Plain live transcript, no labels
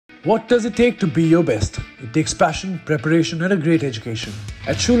What does it take to be your best? It takes passion, preparation, and a great education.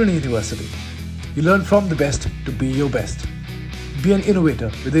 At Shoolini University, you learn from the best to be your best. Be an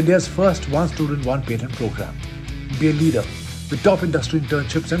innovator with India's first one student, one patent program. Be a leader with top industry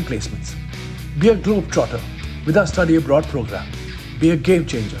internships and placements. Be a globetrotter with our study abroad program. Be a game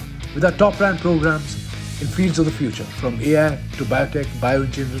changer with our top ranked programs in fields of the future, from AI to biotech,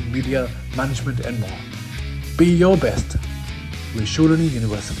 bioengineering, media, management, and more. Be your best with Shoolini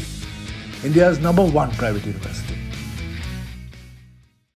University, India's #1 private university.